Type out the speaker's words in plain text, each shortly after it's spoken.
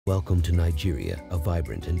Welcome to Nigeria, a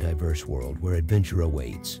vibrant and diverse world where adventure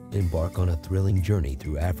awaits. Embark on a thrilling journey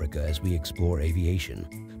through Africa as we explore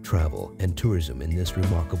aviation, travel, and tourism in this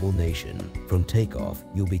remarkable nation. From takeoff,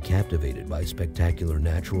 you'll be captivated by spectacular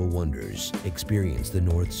natural wonders. Experience the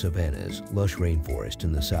North savannas, lush rainforest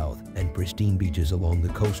in the south, and pristine beaches along the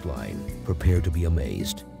coastline. Prepare to be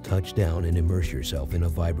amazed. Touch down and immerse yourself in a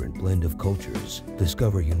vibrant blend of cultures.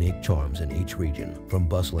 Discover unique charms in each region, from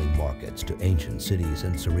bustling markets to ancient cities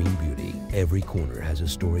and serene beauty. Every corner has a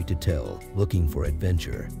story to tell. Looking for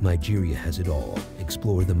adventure? Nigeria has it all.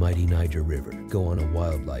 Explore the mighty Niger River, go on a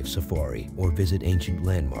wildlife safari, or visit ancient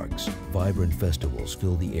landmarks. Vibrant festivals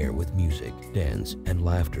fill the air with music, dance, and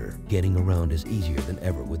laughter. Getting around is easier than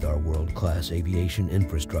ever with our world-class aviation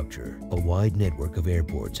infrastructure. A wide network of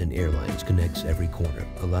airports and airlines connects every corner,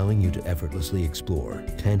 allowing you to effortlessly explore.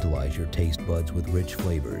 Tantalize your taste buds with rich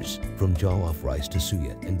flavors. From jollof rice to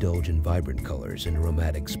suya, indulge in vibrant colors and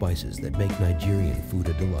aromatic spices that make Nigerian food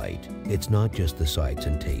a delight. It's not just the sights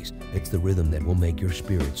and taste, it's the rhythm that will make your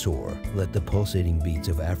spirit soar. Let the pulsating beats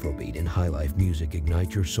of Afrobeat and highlife music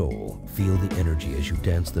ignite your soul. Feel the energy as you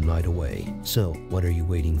dance the night away. So, what are you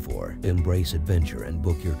waiting for? Embrace adventure and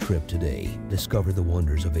book your trip today. Discover the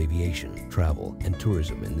wonders of aviation, travel, and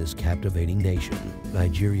tourism in this captivating nation.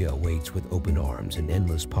 Nigeria awaits with open arms and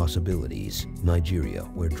endless possibilities. Nigeria,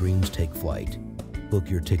 where dreams take flight. Book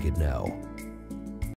your ticket now.